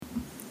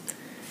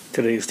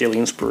Today's daily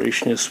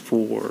inspiration is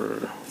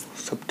for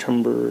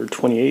September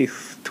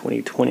 28th,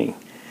 2020.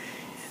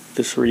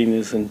 This reading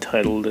is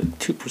entitled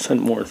 2%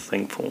 More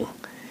Thankful.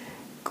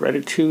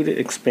 Gratitude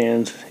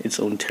expands its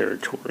own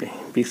territory.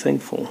 Be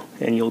thankful,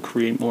 and you'll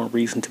create more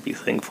reason to be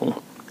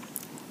thankful.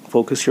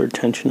 Focus your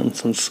attention on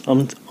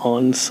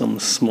some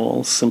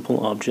small,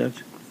 simple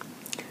object.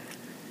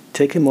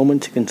 Take a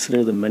moment to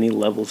consider the many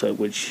levels at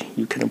which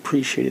you can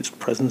appreciate its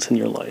presence in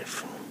your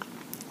life.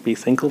 Be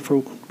thankful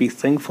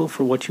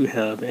for what you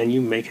have, and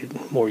you make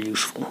it more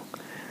useful.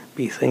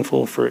 Be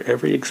thankful for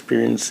every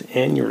experience,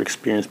 and your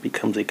experience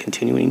becomes a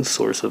continuing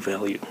source of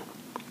value.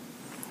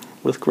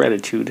 With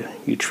gratitude,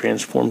 you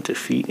transform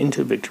defeat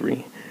into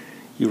victory.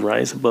 You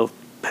rise above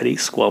petty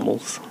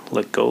squabbles,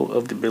 let go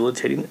of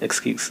debilitating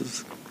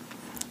excuses,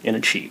 and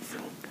achieve.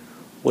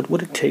 What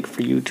would it take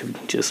for you to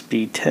just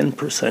be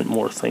 10%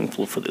 more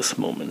thankful for this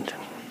moment?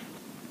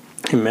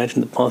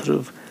 Imagine the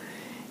positive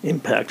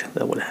impact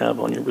that would have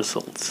on your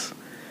results.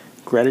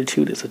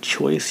 Gratitude is a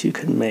choice you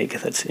can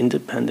make that's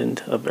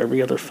independent of every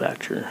other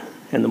factor,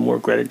 and the more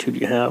gratitude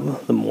you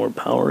have, the more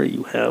power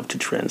you have to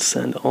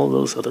transcend all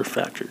those other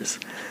factors.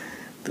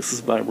 This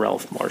is by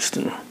Ralph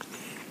Marston.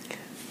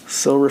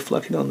 So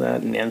reflecting on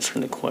that and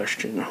answering the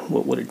question,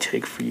 what would it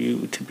take for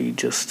you to be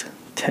just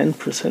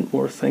 10%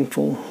 more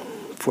thankful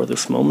for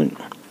this moment?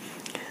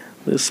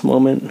 This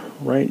moment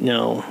right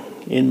now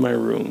in my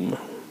room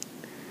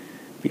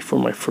before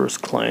my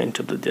first client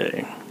of the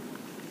day.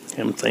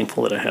 I'm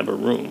thankful that I have a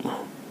room.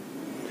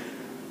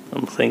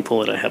 I'm thankful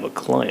that I have a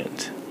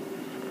client.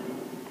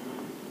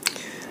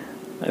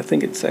 I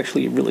think it's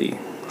actually really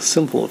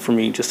simple for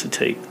me just to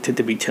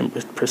be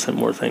 10%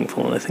 more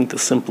thankful, and I think the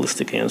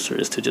simplistic answer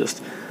is to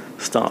just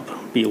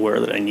stop, be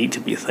aware that I need to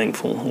be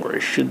thankful, or I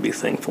should be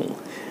thankful,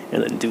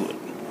 and then do it.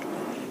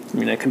 I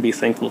mean, I can be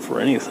thankful for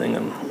anything,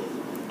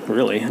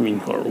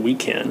 or we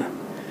can.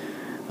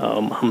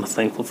 I'm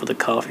thankful for the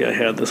coffee I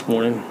had this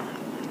morning.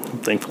 I'm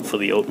thankful for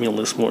the oatmeal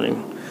this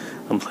morning.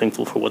 I'm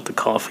thankful for what the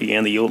coffee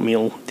and the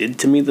oatmeal did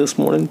to me this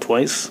morning,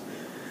 twice.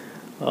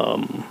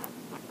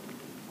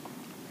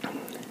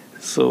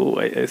 So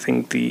I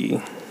think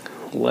the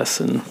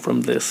lesson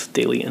from this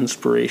daily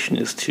inspiration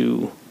is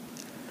to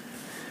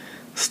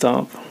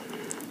stop,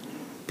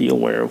 be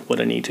aware of what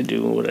I need to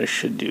do, what I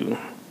should do,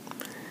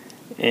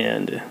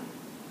 and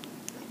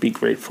be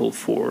grateful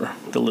for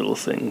the little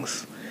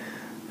things.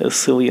 As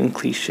silly and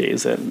cliche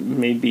as that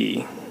may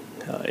be,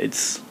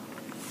 it's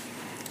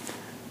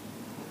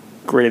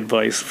great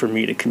advice for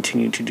me to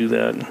continue to do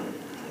that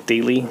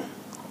daily,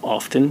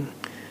 often.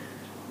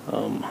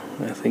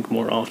 I think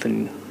more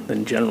often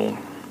than general.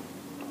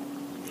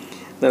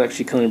 That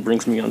actually kind of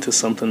brings me onto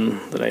something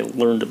that I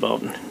learned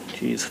about,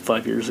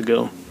 5 years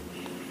ago.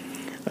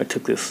 I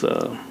took this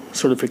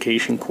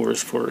certification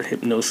course for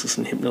hypnosis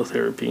and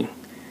hypnotherapy,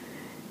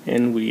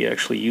 and we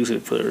actually used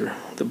it for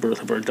the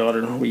birth of our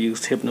daughter. We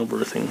used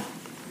hypnobirthing,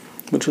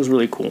 which was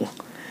really cool.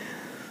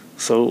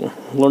 So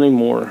learning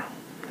more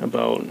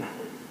about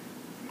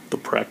the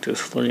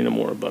practice, learning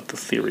more about the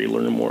theory,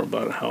 learning more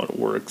about how it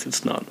works.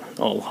 It's not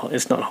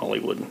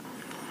Hollywood.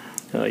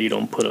 You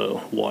don't put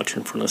a watch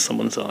in front of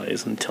someone's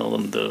eyes and tell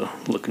them to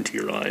look into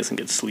your eyes and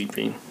get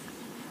sleepy.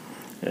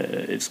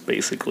 It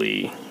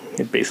basically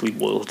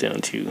boils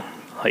down to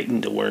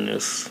heightened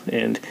awareness,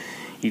 and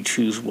you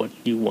choose what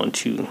you want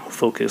to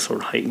focus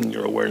or heighten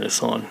your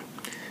awareness on.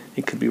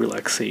 It could be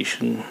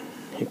relaxation.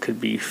 It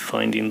could be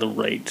finding the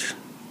right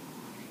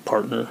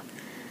partner.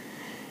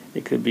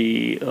 It could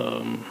be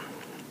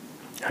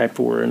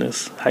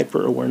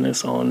hyper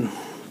awareness on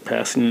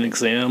passing an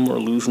exam or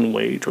losing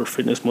weight or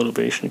fitness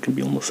motivation. It can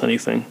be almost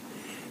anything.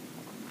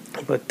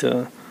 But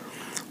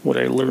what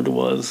I learned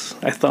was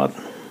I thought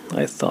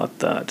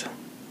that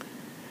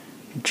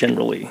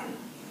generally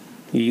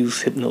you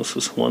use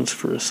hypnosis once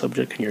for a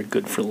subject and you're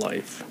good for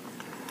life.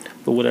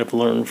 But what I've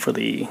learned for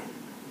the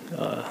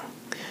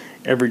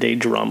everyday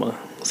drama,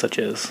 such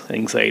as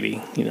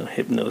anxiety,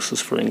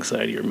 hypnosis for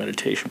anxiety or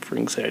meditation for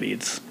anxiety,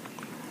 it's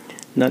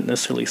not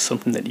necessarily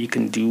something that you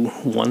can do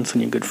once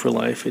and you're good for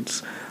life.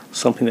 It's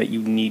something that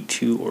you need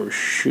to or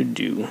should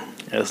do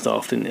as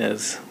often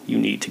as you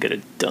need to get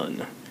it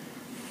done.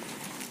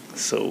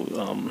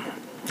 So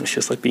it's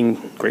just like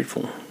being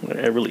grateful.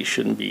 I really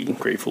shouldn't be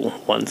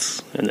grateful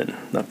once and then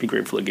not be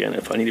grateful again.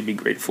 If I need to be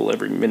grateful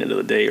every minute of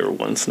the day or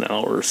once an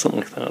hour or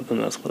something like that,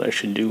 then that's what I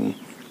should do.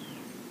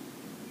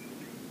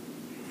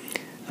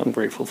 I'm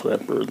grateful for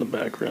that bird in the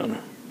background.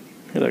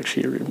 It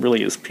actually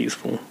really is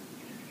peaceful.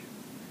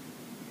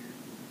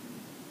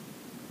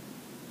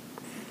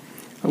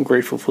 I'm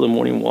grateful for the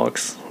morning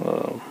walks.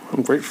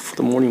 I'm grateful for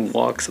the morning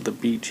walks at the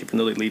beach, even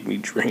though they leave me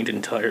drained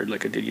and tired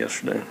like I did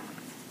yesterday.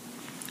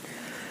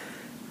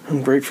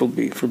 I'm grateful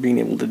for being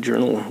able to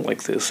journal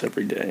like this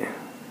every day.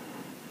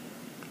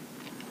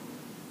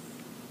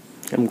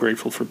 I'm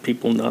grateful for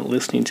people not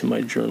listening to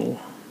my journal.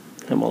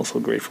 I'm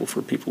also grateful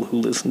for people who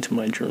listen to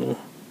my journal.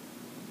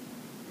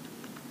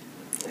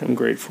 I'm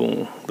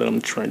grateful that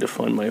I'm trying to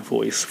find my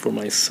voice for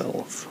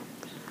myself.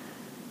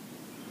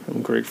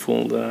 I'm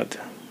grateful that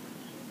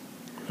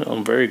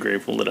I'm very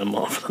grateful that I'm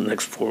off for the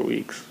next 4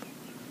 weeks.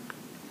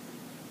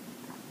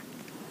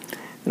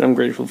 And I'm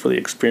grateful for the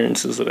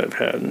experiences that I've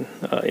had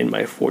in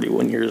my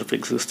 41 years of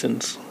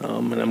existence.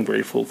 And I'm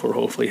grateful for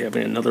hopefully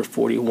having another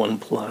 41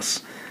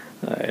 plus.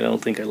 I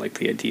don't think I like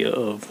the idea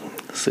of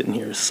sitting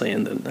here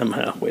saying that I'm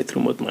halfway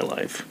through with my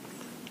life.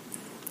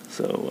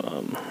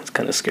 So it's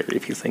kind of scary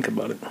if you think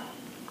about it.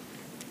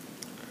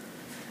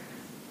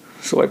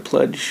 So I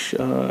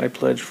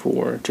pledge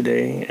for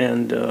today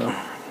and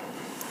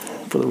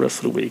for the rest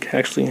of the week.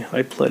 Actually,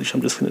 I pledge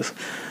I'm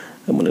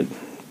gonna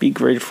be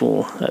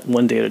grateful at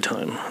one day at a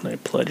time. And I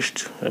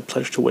pledged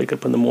to wake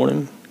up in the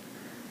morning.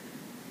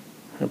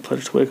 I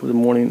pledged to wake up in the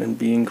morning and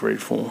being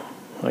grateful.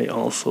 I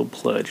also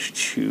pledge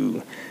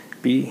to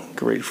be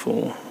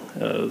grateful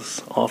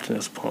as often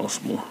as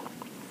possible.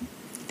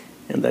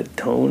 And that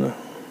tone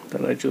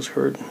that I just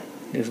heard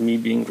is me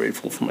being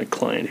grateful for my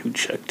client who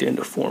checked in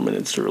 4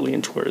 minutes early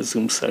into our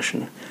Zoom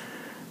session.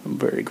 I'm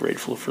very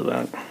grateful for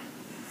that.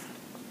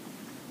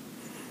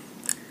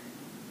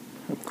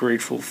 I'm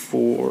grateful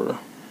for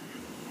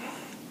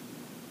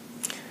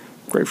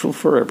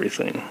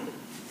everything.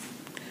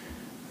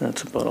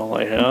 That's about all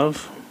I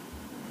have,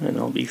 and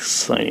I'll be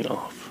signing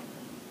off.